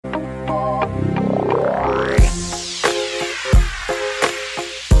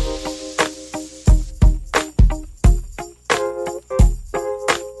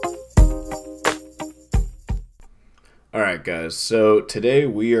guys. So today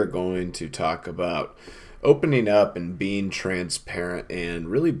we are going to talk about opening up and being transparent and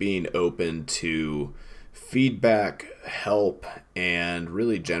really being open to feedback, help, and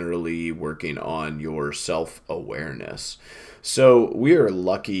really generally working on your self awareness. So we are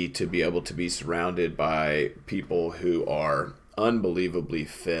lucky to be able to be surrounded by people who are unbelievably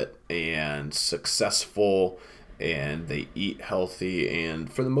fit and successful, and they eat healthy,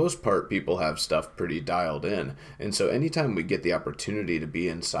 and for the most part people have stuff pretty dialed in. And so anytime we get the opportunity to be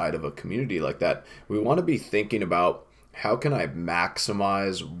inside of a community like that, we want to be thinking about, how can I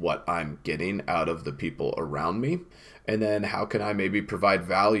maximize what I'm getting out of the people around me, and then how can I maybe provide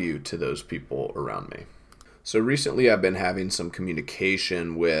value to those people around me. So recently I've been having some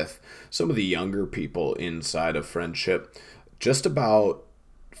communication with some of the younger people inside of Friendship just about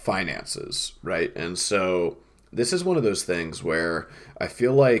finances, right? And so this is one of those things where I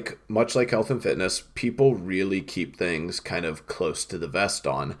feel like, much like health and fitness, people really keep things kind of close to the vest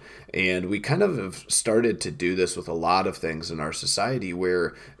on. And we kind of have started to do this with a lot of things in our society,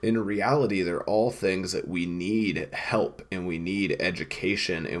 where in reality, they're all things that we need help and we need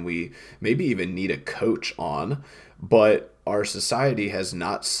education and we maybe even need a coach on. But our society has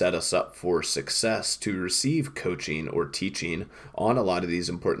not set us up for success to receive coaching or teaching on a lot of these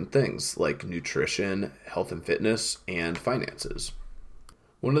important things like nutrition, health and fitness, and finances.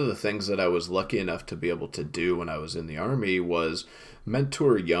 One of the things that I was lucky enough to be able to do when I was in the Army was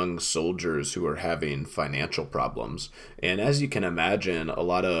mentor young soldiers who are having financial problems. And as you can imagine, a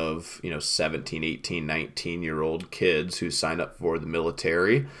lot of, 17, 18, 19-year-old kids who sign up for the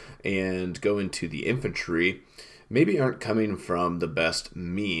military and go into the infantry maybe aren't coming from the best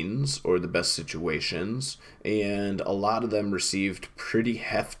means or the best situations, and a lot of them received pretty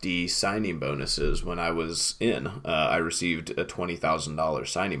hefty signing bonuses when I was in. I received a $20,000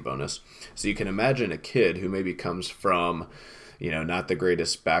 signing bonus. So you can imagine a kid who maybe comes from not the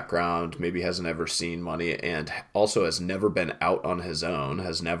greatest background, maybe hasn't ever seen money, and also has never been out on his own,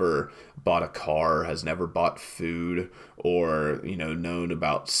 has never bought a car, has never bought food, or, known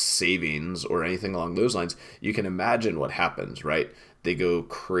about savings or anything along those lines. You can imagine what happens, right? They go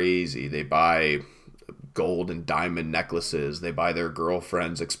crazy. They buy gold and diamond necklaces. They buy their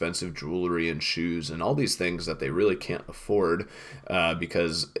girlfriends expensive jewelry and shoes and all these things that they really can't afford,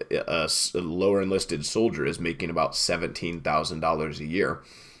 because a lower enlisted soldier is making about $17,000 a year.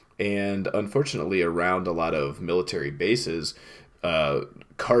 And unfortunately, around a lot of military bases,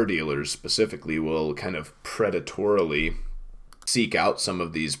 car dealers specifically will kind of predatorily seek out some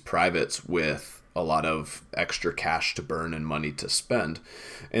of these privates with a lot of extra cash to burn and money to spend.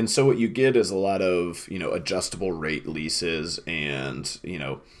 And so what you get is a lot of, adjustable rate leases and,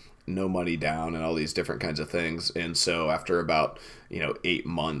 no money down and all these different kinds of things. And so after about, 8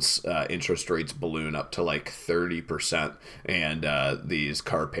 months, interest rates balloon up to like 30%. And these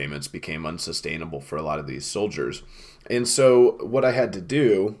car payments became unsustainable for a lot of these soldiers. And so what I had to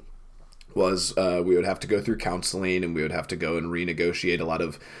do was we would have to go through counseling, and we would have to go and renegotiate a lot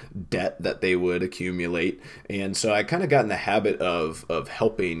of debt that they would accumulate. And so I kind of got in the habit of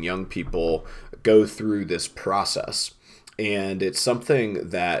helping young people go through this process. And it's something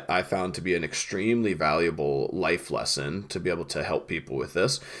that I found to be an extremely valuable life lesson to be able to help people with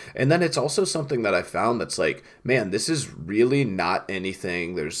this. And then it's also something that I found that's like, man, this is really not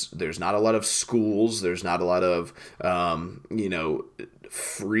anything. There's not a lot of schools. There's not a lot of,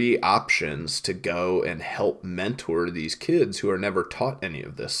 free options to go and help mentor these kids who are never taught any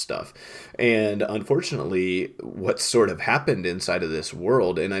of this stuff. And unfortunately, what sort of happened inside of this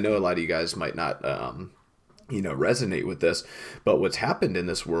world, and I know a lot of you guys might not resonate with this, but what's happened in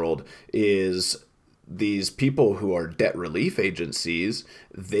this world is these people who are debt relief agencies,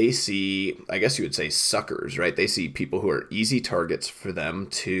 they see, I guess you would say, suckers, right? They see people who are easy targets for them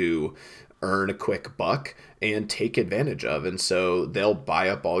to earn a quick buck and take advantage of. And so they'll buy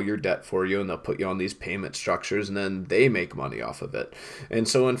up all your debt for you, and they'll put you on these payment structures, and then they make money off of it. And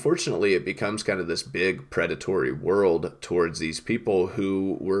so unfortunately, it becomes kind of this big predatory world towards these people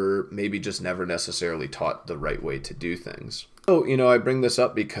who were maybe just never necessarily taught the right way to do things. So, I bring this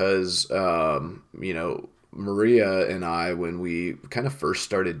up because, Maria and I, when we kind of first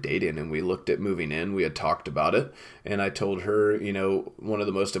started dating and we looked at moving in, we had talked about it. And I told her, one of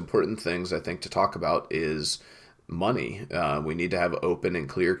the most important things I think to talk about is money. We need to have open and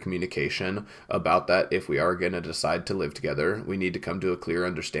clear communication about that. If we are going to decide to live together, we need to come to a clear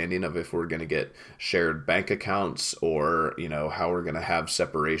understanding of if we're going to get shared bank accounts, or, how we're going to have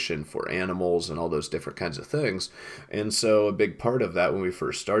separation for animals and all those different kinds of things. And so a big part of that when we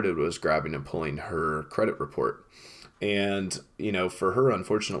first started was grabbing and pulling her credit report. And, for her,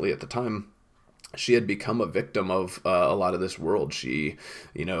 unfortunately, at the time, she had become a victim of a lot of this world. She,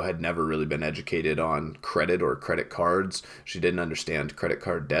 had never really been educated on credit or credit cards. She didn't understand credit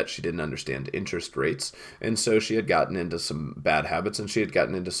card debt. She didn't understand interest rates. And so she had gotten into some bad habits and she had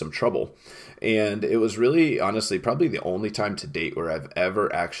gotten into some trouble. And it was really, honestly, probably the only time to date where I've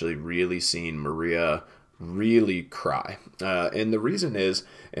ever actually really seen Maria really cry. And the reason is,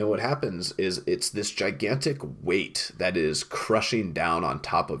 and what happens is it's this gigantic weight that is crushing down on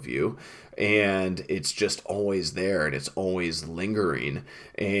top of you. And it's just always there and it's always lingering.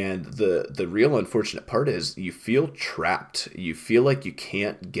 And the real unfortunate part is you feel trapped. You feel like you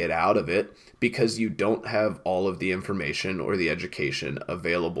can't get out of it because you don't have all of the information or the education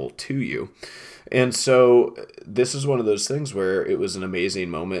available to you. And so this is one of those things where it was an amazing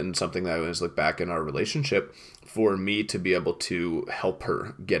moment and something that I always look back in our relationship for me to be able to help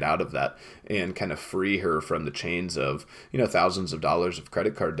her get out of that and kind of free her from the chains of, thousands of dollars of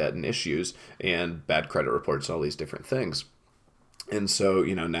credit card debt and issues and bad credit reports and all these different things. And so,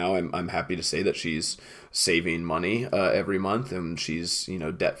 now I'm happy to say that she's saving money every month, and she's,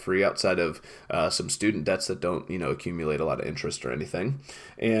 debt free outside of some student debts that don't, accumulate a lot of interest or anything.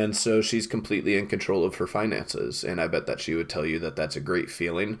 And so she's completely in control of her finances. And I bet that she would tell you that that's a great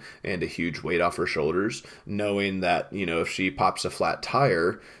feeling and a huge weight off her shoulders, knowing that, if she pops a flat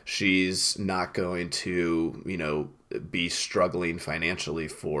tire, she's not going to, be struggling financially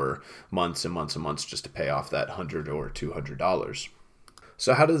for months and months and months just to pay off that $100 or $200.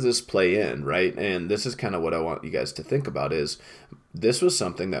 So how does this play in, right? And this is kind of what I want you guys to think about is this was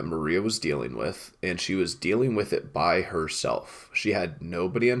something that Maria was dealing with, and she was dealing with it by herself. She had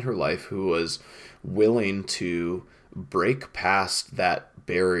nobody in her life who was willing to break past that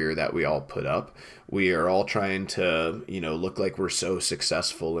barrier that we all put up. We are all trying to, look like we're so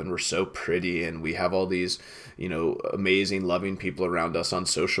successful and we're so pretty and we have all these, amazing, loving people around us on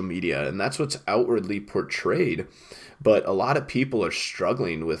social media. And that's what's outwardly portrayed. But a lot of people are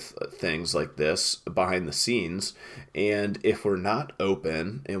struggling with things like this behind the scenes. And if we're not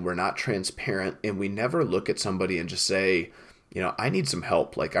open and we're not transparent and we never look at somebody and just say, I need some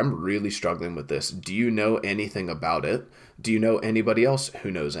help. Like, I'm really struggling with this. Do you know anything about it? Do you know anybody else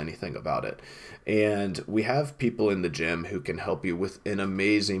who knows anything about it? And we have people in the gym who can help you with an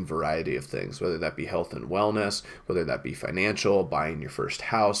amazing variety of things, whether that be health and wellness, whether that be financial, buying your first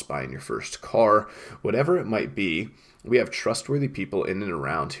house, buying your first car, whatever it might be. We have trustworthy people in and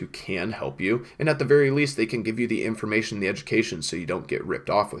around who can help you. And at the very least, they can give you the information, the education, so you don't get ripped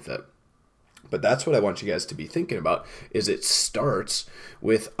off with it. But that's what I want you guys to be thinking about is it starts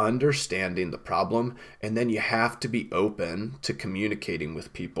with understanding the problem, and then you have to be open to communicating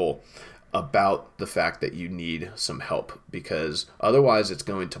with people about the fact that you need some help, because otherwise it's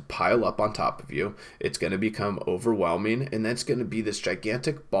going to pile up on top of you. It's going to become overwhelming, and that's going to be this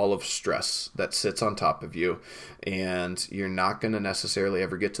gigantic ball of stress that sits on top of you, and you're not going to necessarily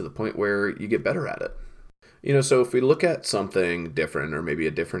ever get to the point where you get better at it. So if we look at something different or maybe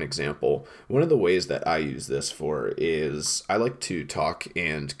a different example, one of the ways that I use this for is I like to talk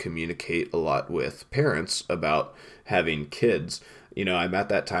and communicate a lot with parents about having kids. I'm at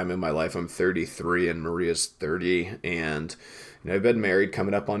that time in my life, I'm 33 and Maria's 30, and I've been married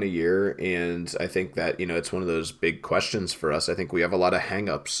coming up on a year, and I think that, it's one of those big questions for us. I think we have a lot of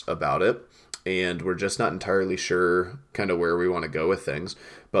hang-ups about it, and we're just not entirely sure kind of where we want to go with things.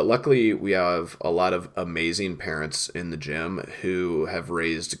 But luckily, we have a lot of amazing parents in the gym who have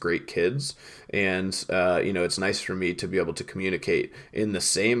raised great kids. And, it's nice for me to be able to communicate in the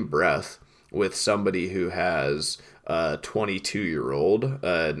same breath with somebody who has a 22-year-old,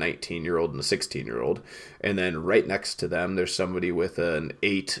 a 19-year-old, and a 16-year-old. And then right next to them, there's somebody with an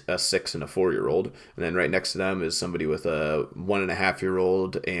 8, a 6, and a 4-year-old. And then right next to them is somebody with a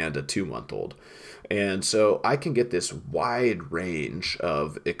 1.5-year-old and a 2-month-old. And so I can get this wide range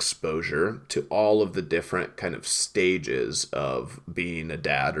of exposure to all of the different kind of stages of being a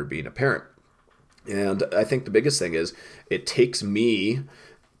dad or being a parent. And I think the biggest thing is it takes me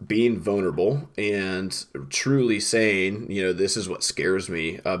being vulnerable and truly saying, this is what scares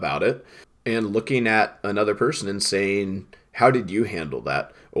me about it, and looking at another person and saying, how did you handle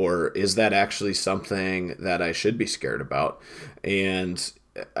that? Or is that actually something that I should be scared about? And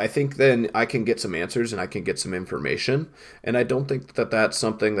I think then I can get some answers and I can get some information. And I don't think that that's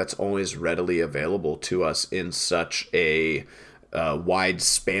something that's always readily available to us in such a wide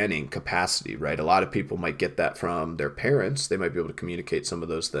spanning capacity, right? A lot of people might get that from their parents. They might be able to communicate some of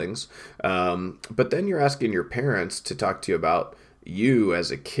those things. But then you're asking your parents to talk to you about you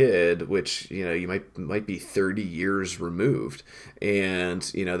as a kid, which you might be 30 years removed, and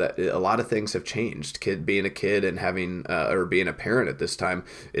that a lot of things have changed. Being a kid and having or being a parent at this time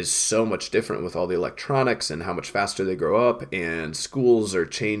is so much different with all the electronics and how much faster they grow up, and schools are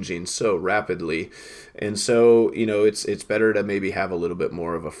changing so rapidly, and so it's better to maybe have a little bit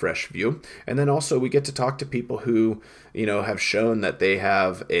more of a fresh view. And then also we get to talk to people who have shown that they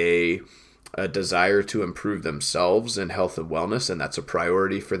have a desire to improve themselves in health and wellness, and that's a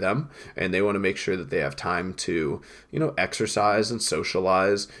priority for them, and they want to make sure that they have time to exercise and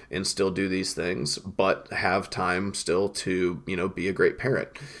socialize and still do these things, but have time still to be a great parent.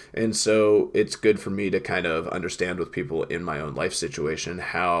 And so it's good for me to kind of understand with people in my own life situation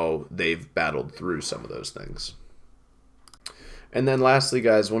how they've battled through some of those things. And then lastly,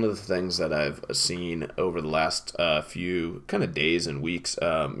 guys, one of the things that I've seen over the last few kind of days and weeks,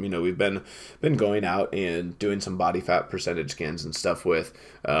 we've been going out and doing some body fat percentage scans and stuff with,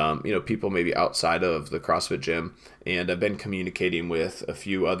 people maybe outside of the CrossFit gym. And I've been communicating with a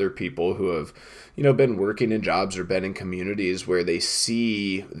few other people who have, been working in jobs or been in communities where they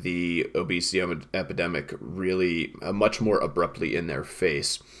see the obesity epidemic really much more abruptly in their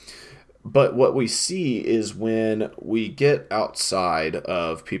face. But what we see is when we get outside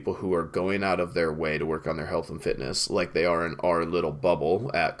of people who are going out of their way to work on their health and fitness, like they are in our little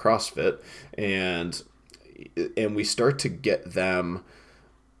bubble at CrossFit, and we start to get them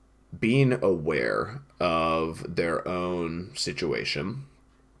being aware of their own situation,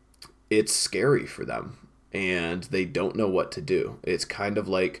 it's scary for them and they don't know what to do. It's kind of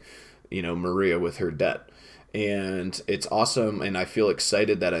like, Maria with her debt. And it's awesome, and I feel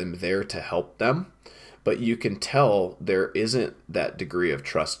excited that I'm there to help them, but you can tell there isn't that degree of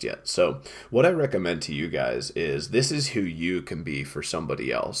trust yet. So what I recommend to you guys is, this is who you can be for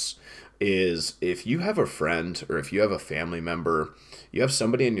somebody else, is if you have a friend or if you have a family member, you have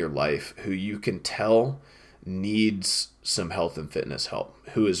somebody in your life who you can tell needs some health and fitness help,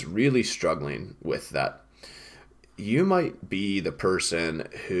 who is really struggling with that. You might be the person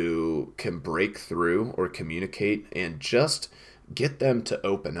who can break through or communicate and just get them to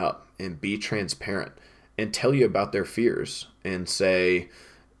open up and be transparent and tell you about their fears and say,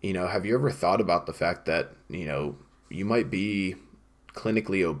 have you ever thought about the fact that, you might be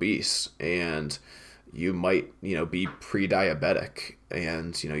clinically obese and you might, be pre-diabetic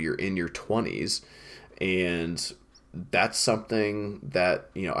and, you're in your 20s, and that's something that,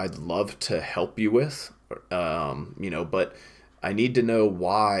 I'd love to help you with. But I need to know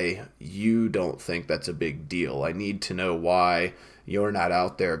why you don't think that's a big deal. I need to know why you're not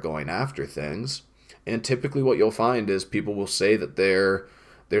out there going after things. And typically what you'll find is people will say that they're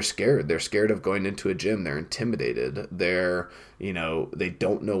scared. They're scared of going into a gym. They're intimidated. They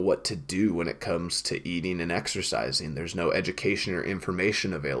don't know what to do when it comes to eating and exercising. There's no education or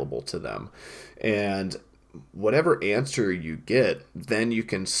information available to them. And whatever answer you get, then you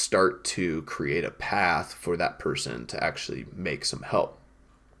can start to create a path for that person to actually make some help.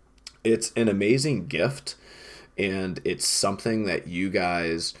 It's an amazing gift, and it's something that you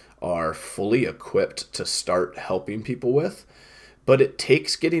guys are fully equipped to start helping people with. But it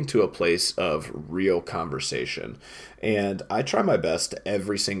takes getting to a place of real conversation. And I try my best to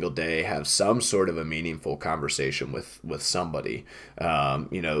every single day have some sort of a meaningful conversation with somebody.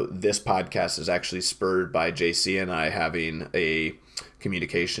 This podcast is actually spurred by JC and I having a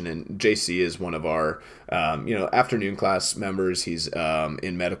communication, and JC is one of our afternoon class members. He's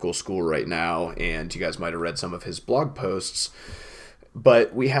in medical school right now, and you guys might have read some of his blog posts.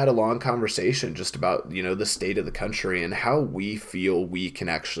 But we had a long conversation just about, the state of the country and how we feel we can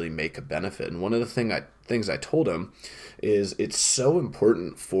actually make a benefit. And one of the things I told him is it's so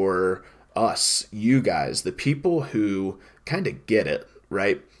important for us, you guys, the people who kind of get it,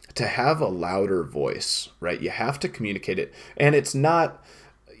 right, to have a louder voice, right? You have to communicate it. And it's not,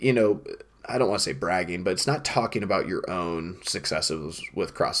 I don't want to say bragging, but it's not talking about your own successes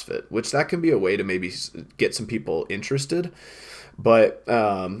with CrossFit, which that can be a way to maybe get some people interested. But,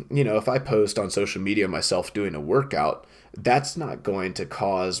 if I post on social media myself doing a workout, that's not going to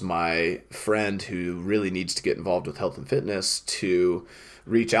cause my friend who really needs to get involved with health and fitness to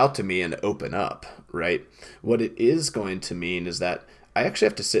reach out to me and open up, right? What it is going to mean is that I actually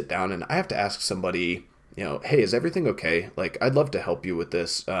have to sit down and I have to ask somebody, hey, is everything okay? Like, I'd love to help you with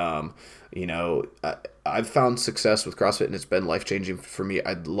this. I've found success with CrossFit and it's been life-changing for me.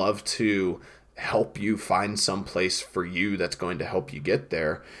 I'd love to help you find some place for you that's going to help you get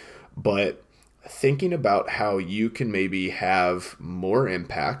there. But thinking about how you can maybe have more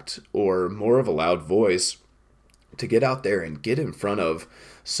impact or more of a loud voice to get out there and get in front of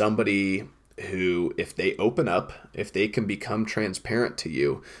somebody who, if they open up, if they can become transparent to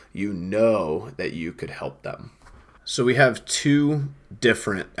you, you know that you could help them. So we have 2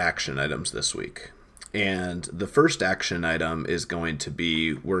 different action items this week. And the first action item is going to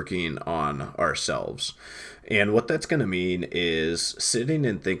be working on ourselves. And what that's going to mean is sitting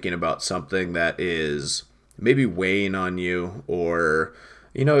and thinking about something that is maybe weighing on you, or,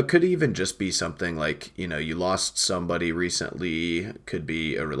 it could even just be something like, you lost somebody recently, could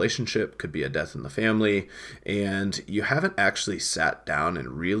be a relationship, could be a death in the family, and you haven't actually sat down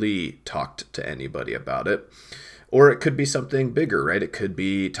and really talked to anybody about it. Or it could be something bigger, right? It could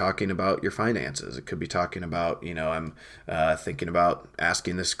be talking about your finances. It could be talking about, I'm thinking about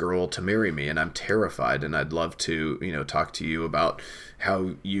asking this girl to marry me, and I'm terrified, and I'd love to, talk to you about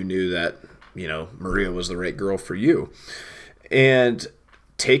how you knew that, Maria was the right girl for you. And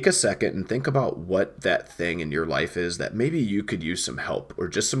take a second and think about what that thing in your life is that maybe you could use some help or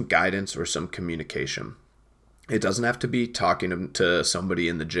just some guidance or some communication. It doesn't have to be talking to somebody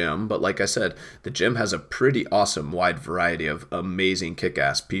in the gym, but like I said, the gym has a pretty awesome wide variety of amazing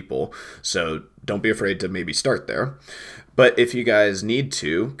kick-ass people, so don't be afraid to maybe start there. But if you guys need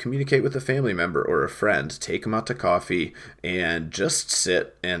to, communicate with a family member or a friend, take them out to coffee, and just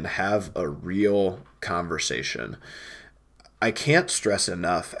sit and have a real conversation. I can't stress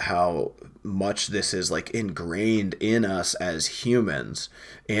enough how much this is like ingrained in us as humans,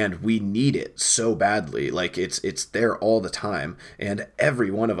 and we need it so badly. Like it's there all the time, and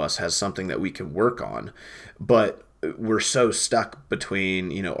every one of us has something that we can work on, but we're so stuck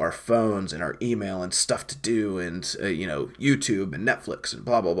between our phones and our email and stuff to do, and YouTube and Netflix and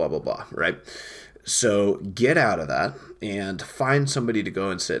blah blah blah blah blah, right? So get out of that and find somebody to go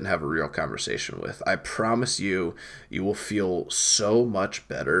and sit and have a real conversation with. I promise you, you will feel so much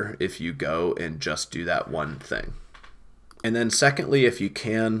better if you go and just do that one thing. And then secondly, if you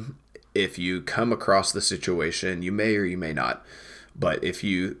come across the situation, you may or you may not, but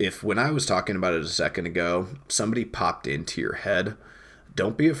if when I was talking about it a second ago, somebody popped into your head,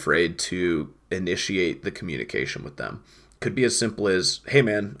 don't be afraid to initiate the communication with them. Could be as simple as, hey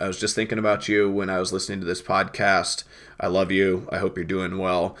man, I was just thinking about you when I was listening to this podcast. I love you. I hope you're doing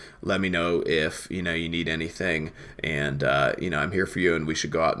well. Let me know if, you need anything. And, I'm here for you, and we should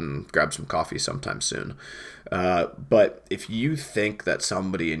go out and grab some coffee sometime soon. But if you think that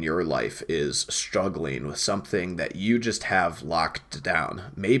somebody in your life is struggling with something that you just have locked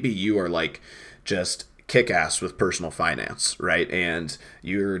down, maybe you are like just kick ass with personal finance, right? And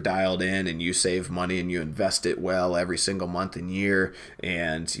you're dialed in and you save money and you invest it well every single month and year.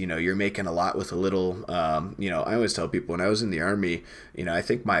 And, you're making a lot with a little, I always tell people when I was in the Army, I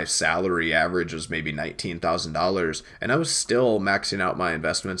think my salary average was maybe $19,000, and I was still maxing out my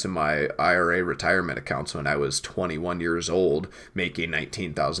investments in my IRA retirement accounts when I was 21 years old, making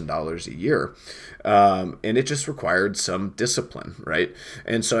 $19,000 a year. And it just required some discipline, right?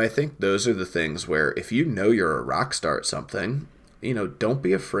 And so I think those are the things where if you know you're a rock star at something, don't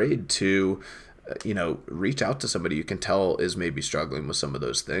be afraid to, reach out to somebody you can tell is maybe struggling with some of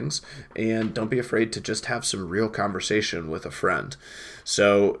those things, and don't be afraid to just have some real conversation with a friend.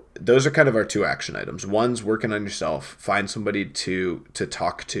 So those are kind of our 2 action items. One's working on yourself, find somebody to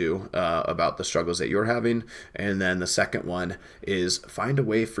talk to about the struggles that you're having, and then the second one is find a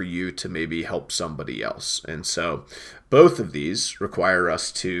way for you to maybe help somebody else. And so both of these require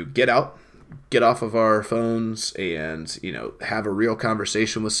us to get off of our phones and, have a real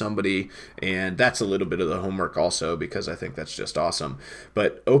conversation with somebody. And that's a little bit of the homework also, because I think that's just awesome.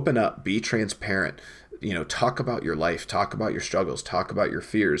 But open up, be transparent. Talk about your life, talk about your struggles, talk about your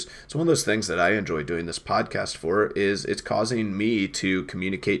fears. It's one of those things that I enjoy doing this podcast for, is it's causing me to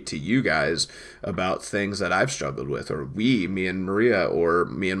communicate to you guys about things that I've struggled with, or me and Maria, or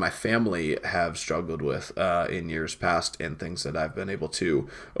me and my family have struggled with in years past, and things that I've been able to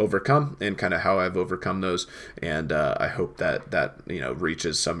overcome, and kind of how I've overcome those. And I hope that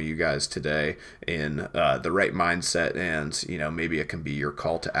reaches some of you guys today in the right mindset, and maybe it can be your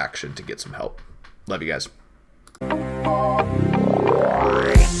call to action to get some help. Love you guys.